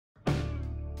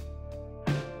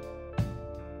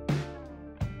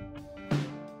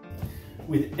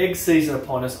with egg season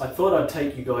upon us, I thought I'd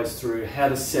take you guys through how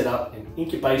to set up an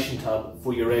incubation tub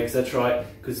for your eggs. That's right,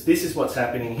 because this is what's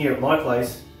happening here at my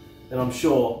place, and I'm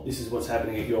sure this is what's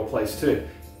happening at your place too.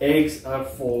 Eggs are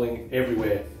falling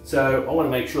everywhere. So I want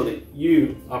to make sure that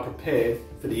you are prepared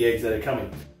for the eggs that are coming.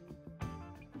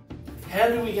 How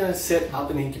are we going to set up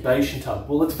an incubation tub?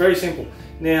 Well, it's very simple.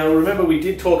 Now, remember we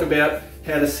did talk about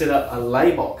how to set up a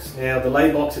lay box. Now, the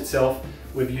lay box itself,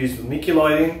 we've used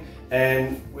vermiculite in,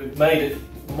 and we've made it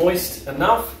moist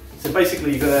enough. So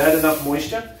basically you've got to add enough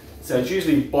moisture. So it's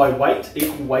usually by weight,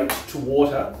 equal weight to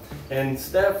water. And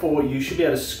therefore you should be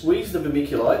able to squeeze the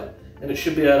vermiculite and it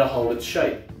should be able to hold its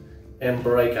shape and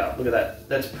break up. Look at that,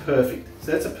 that's perfect.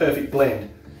 So that's a perfect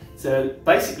blend. So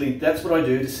basically that's what I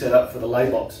do to set up for the lay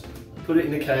box. Put it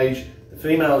in the cage, the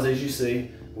females, as you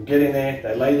see, will get in there,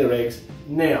 they lay their eggs.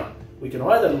 Now, we can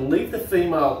either leave the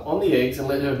female on the eggs and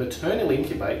let her maternally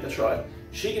incubate, that's right.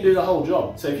 She can do the whole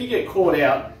job. So if you get caught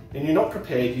out and you're not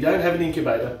prepared, you don't have an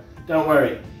incubator, don't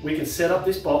worry. We can set up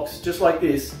this box just like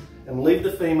this and leave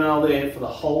the female there for the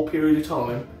whole period of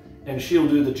time and she'll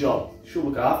do the job. She'll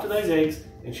look after those eggs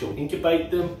and she'll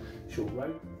incubate them.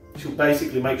 She'll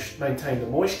basically maintain the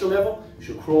moisture level.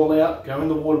 She'll crawl out, go in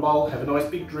the water bowl, have a nice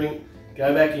big drink,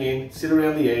 go back in, sit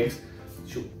around the eggs.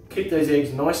 She'll keep those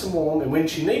eggs nice and warm, and when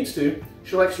she needs to,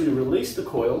 she'll actually release the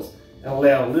coils and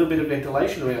allow a little bit of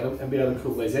ventilation around them and be able to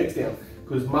cool those eggs down.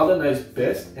 Because Mother knows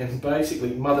best, and basically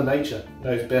Mother Nature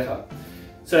knows better.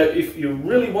 So if you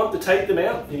really want to take them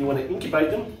out and you want to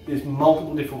incubate them, there's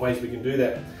multiple different ways we can do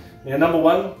that. Now, number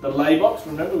one, the lay box.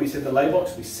 Remember we said the lay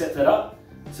box, we set that up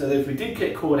so that if we did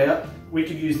get caught out, we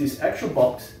could use this actual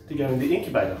box to go in the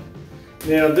incubator.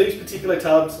 Now, these particular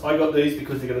tubs, I got these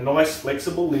because they've got a nice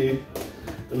flexible lid.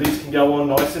 The lids can go on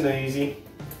nice and easy,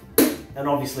 and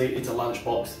obviously it's a lunch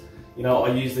box. You know,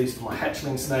 I use these for my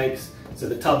hatchling snakes, so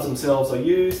the tubs themselves I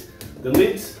use, the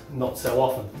lids, not so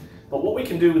often. But what we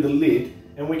can do with the lid,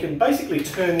 and we can basically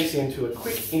turn this into a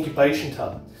quick incubation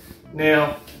tub.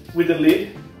 Now, with the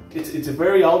lid, it's a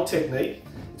very old technique.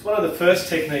 It's one of the first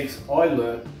techniques I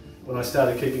learned when I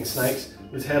started keeping snakes,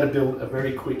 was how to build a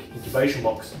very quick incubation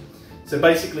box. So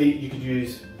basically, you could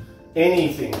use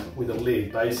anything with a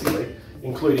lid, basically,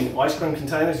 including ice cream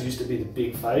containers. Used to be the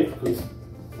big fave, because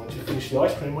once you finish the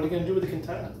ice cream, what are you going to do with the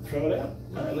container? Throw it out?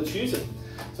 No, let's use it.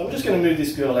 So I'm just going to move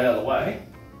this girl out of the way.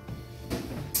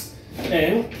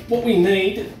 And what we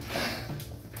need,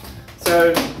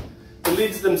 so the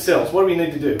lids themselves, what do we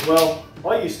need to do? Well,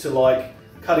 I used to like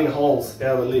cutting holes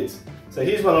out of the lids. So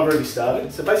here's one I've already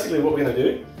started. So basically what we're going to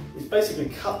do is basically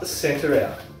cut the center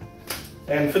out.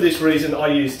 And for this reason, I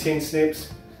use tin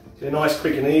snips. They're nice,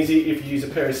 quick and easy. If you use a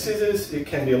pair of scissors, it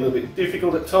can be a little bit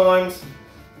difficult at times,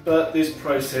 but this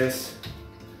process,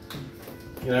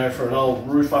 you know, for an old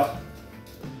roofer,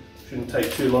 shouldn't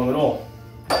take too long at all.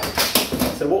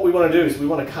 So what we want to do is we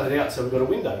want to cut it out so we've got a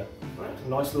window, right? A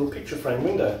nice little picture frame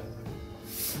window.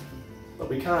 But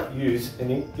we can't use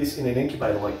this in an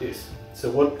incubator like this.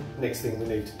 So what next thing we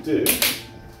need to do is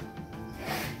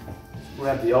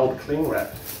grab the old cling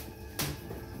wrap.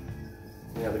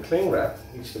 Now the cling wrap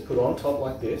used to put on top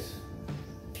like this.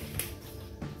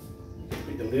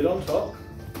 Put the lid on top.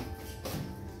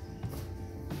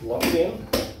 Lock it in.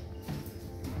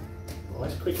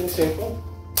 Nice, quick and simple.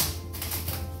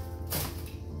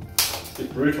 A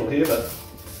bit brutal here, but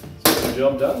it's the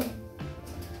job done.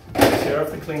 Tear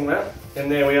off the cling wrap,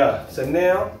 and there we are. So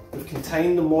now we've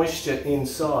contained the moisture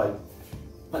inside.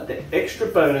 But the extra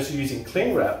bonus of using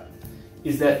cling wrap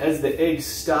is that as the eggs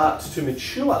start to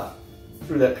mature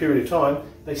through that period of time,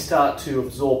 they start to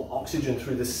absorb oxygen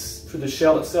through the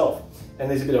shell itself.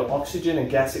 And there's a bit of oxygen and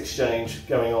gas exchange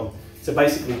going on. So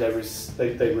basically they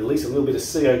release a little bit of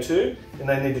CO2 and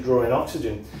they need to draw in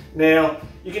oxygen. Now,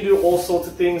 you can do all sorts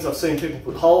of things. I've seen people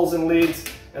put holes in lids,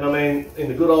 and I mean, in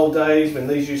the good old days when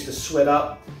these used to sweat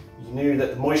up, you knew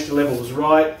that the moisture level was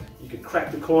right, you could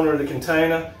crack the corner of the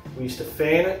container. We used to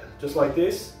fan it just like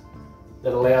this.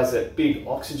 That allows that big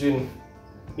oxygen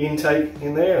intake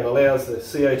in there and allows the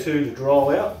CO2 to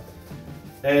draw out.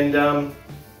 And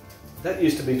that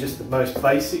used to be just the most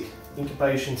basic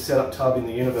incubation setup tub in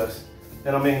the universe.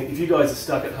 And I mean, if you guys are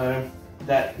stuck at home,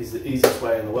 that is the easiest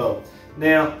way in the world.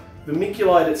 Now,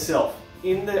 vermiculite itself,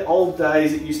 in the old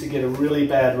days it used to get a really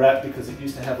bad rap because it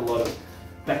used to have a lot of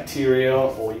bacteria,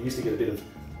 or you used to get a bit of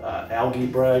algae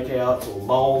breakouts or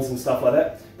molds and stuff like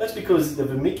that. That's because the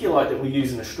vermiculite that we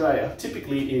use in Australia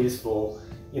typically is for,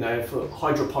 you know, for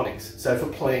hydroponics, so for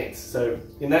plants. So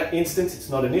in that instance, it's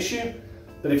not an issue.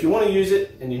 But if you want to use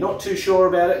it and you're not too sure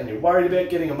about it and you're worried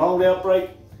about getting a mold outbreak,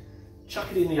 chuck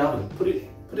it in the oven. Put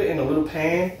it in a little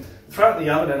pan, throw it in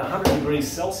the oven at 100 degrees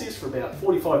Celsius for about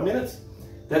 45 minutes,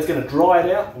 That's going to dry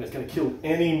it out and it's going to kill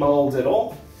any molds at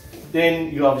all.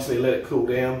 Then you obviously let it cool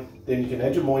down. Then you can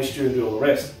add your moisture and do all the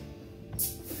rest.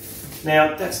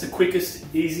 Now that's the quickest,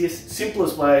 easiest,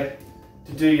 simplest way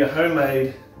to do your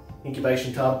homemade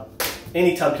incubation tub.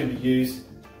 Any tub can be used,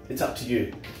 it's up to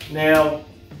you. Now,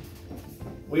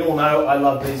 we all know I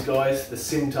love these guys, the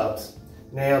sim tubs.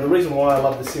 Now the reason why I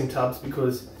love the sim tubs is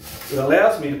because it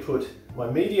allows me to put my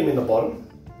medium in the bottom,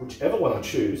 whichever one I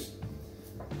choose,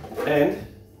 and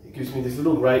it gives me this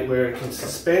little grate where it can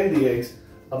suspend the eggs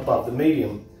above the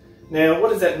medium. Now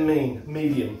what does that mean,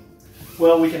 medium?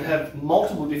 Well, we can have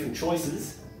multiple different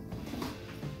choices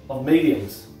of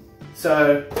mediums.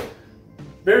 So,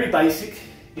 very basic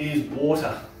is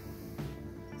water.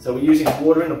 So we're using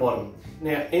water in the bottom.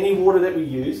 Now, any water that we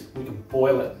use, we can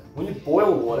boil it. When you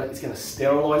boil the water, it's going to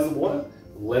sterilize the water,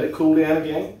 let it cool down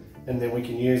again, and then we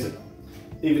can use it.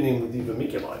 Even in with the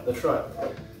vermiculite, that's right.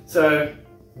 So,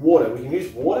 water, we can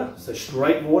use water. So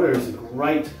straight water is a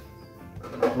great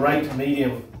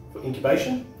medium for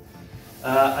incubation.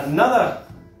 Another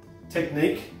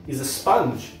technique is a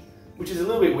sponge, which is a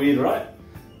little bit weird, right?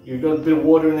 You've got a bit of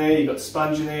water in there, you've got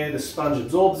sponge in there, the sponge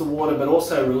absorbs the water but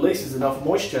also releases enough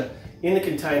moisture in the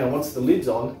container once the lid's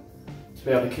on to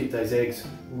be able to keep those eggs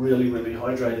really, really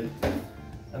hydrated.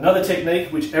 Another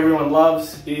technique which everyone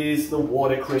loves is the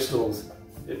water crystals.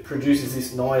 It produces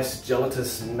this nice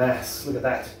gelatinous mass, look at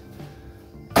that.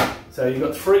 So you've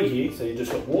got three here, so you've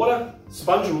just got water,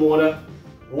 sponge and water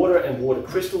water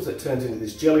crystals that turns into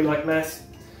this jelly-like mass,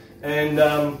 and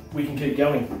we can keep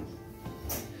going.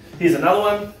 Here's another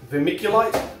one,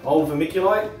 vermiculite, old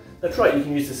vermiculite. That's right, you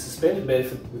can use the suspended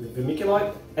method with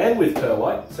vermiculite and with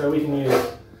perlite, so we can use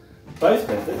both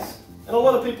methods. And a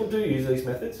lot of people do use these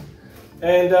methods.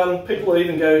 And people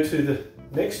even go to the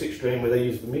next extreme where they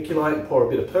use vermiculite and pour a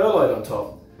bit of perlite on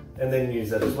top and then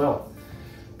use that as well.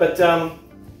 But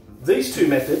these two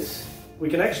methods, we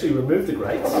can actually remove the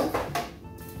grates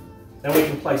and we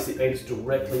can place the eggs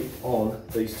directly on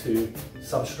these two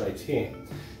substrates here.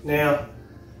 Now,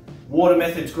 water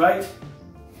method's great,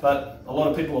 but a lot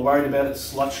of people are worried about it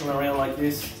slushing around like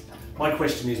this. My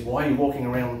question is, why are you walking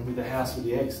around with the house with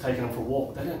the eggs, taking them for a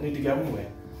walk? They don't need to go anywhere.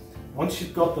 Once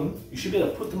you've got them, you should be able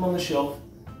to put them on the shelf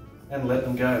and let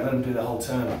them go, let them do the whole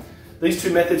term. These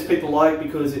two methods people like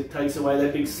because it takes away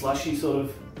that big slushy sort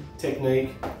of technique.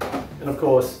 And of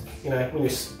course, you know, when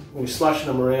you're slushing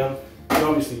them around, you're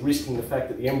obviously risking the fact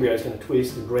that the embryo is going to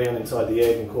twist and drown inside the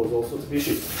egg and cause all sorts of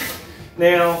issues.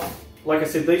 Now, like I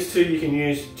said, these two you can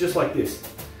use just like this.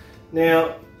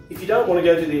 Now, if you don't want to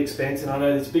go to the expense, and I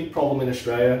know there's a big problem in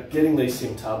Australia getting these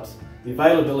sim tubs, the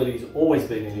availability has always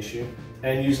been an issue,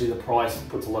 and usually the price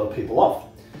puts a lot of people off.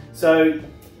 So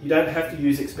you don't have to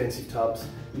use expensive tubs,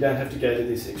 you don't have to go to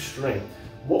this extreme.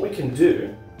 What we can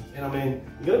do, and I mean,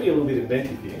 you've got to be a little bit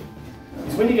inventive here,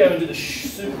 is when you go into the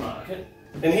supermarket,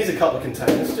 and here's a couple of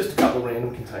containers, just a couple of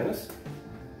random containers,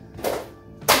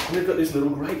 and they've got this little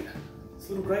grate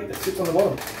that sits on the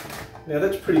bottom. Now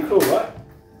that's pretty cool, right?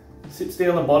 Sits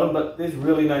down the bottom, but there's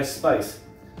really no space.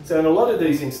 So in a lot of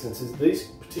these instances, these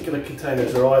particular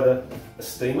containers are either a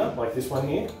steamer, like this one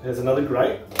here, there's another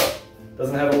grate,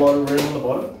 doesn't have a lot of room on the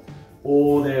bottom,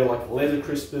 or they're like leather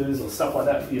crispers or stuff like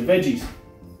that for your veggies.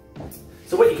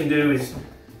 So what you can do is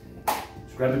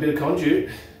just grab a bit of conduit,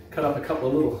 cut up a couple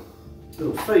of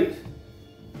little feet,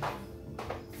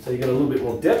 so you get a little bit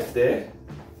more depth there,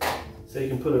 so you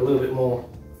can put a little bit more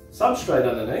substrate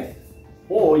underneath,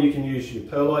 or you can use your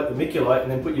perlite, the vermiculite,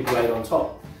 and then put your grate on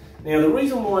top. Now the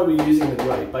reason why we're using the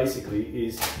grate basically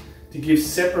is to give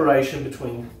separation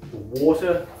between the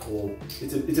water, or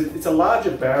it's a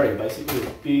larger barrier, basically a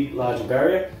big larger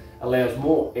barrier, allows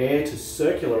more air to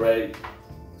circulate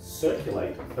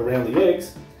around the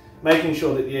eggs, making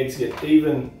sure that the eggs get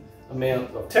even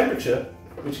amount of temperature,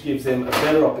 which gives them a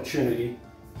better opportunity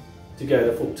to go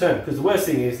to full term. Because the worst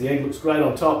thing is the egg looks great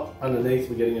on top, underneath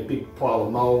we're getting a big pile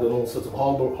of mold and all sorts of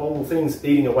horrible things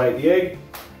eating away at the egg.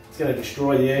 It's going to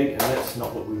destroy the egg, and that's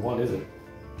not what we want, is it?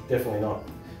 Definitely not.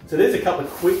 So there's a couple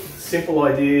of quick, simple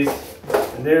ideas,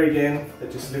 and there again,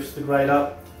 that just lifts the grate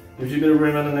up, gives you a bit of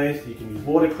room underneath. You can use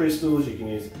water crystals, you can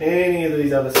use any of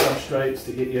these other substrates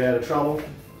to get you out of trouble.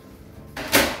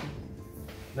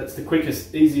 That's the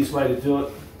quickest, easiest way to do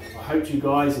it. I hope you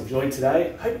guys enjoyed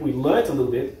today. I hope we learnt a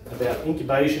little bit about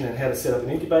incubation and how to set up an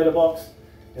incubator box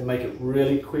and make it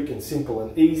really quick and simple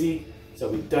and easy so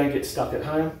we don't get stuck at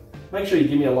home. Make sure you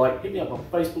give me a like, hit me up on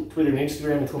Facebook, Twitter and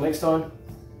Instagram. Until next time,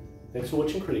 thanks for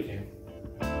watching CrittaCam.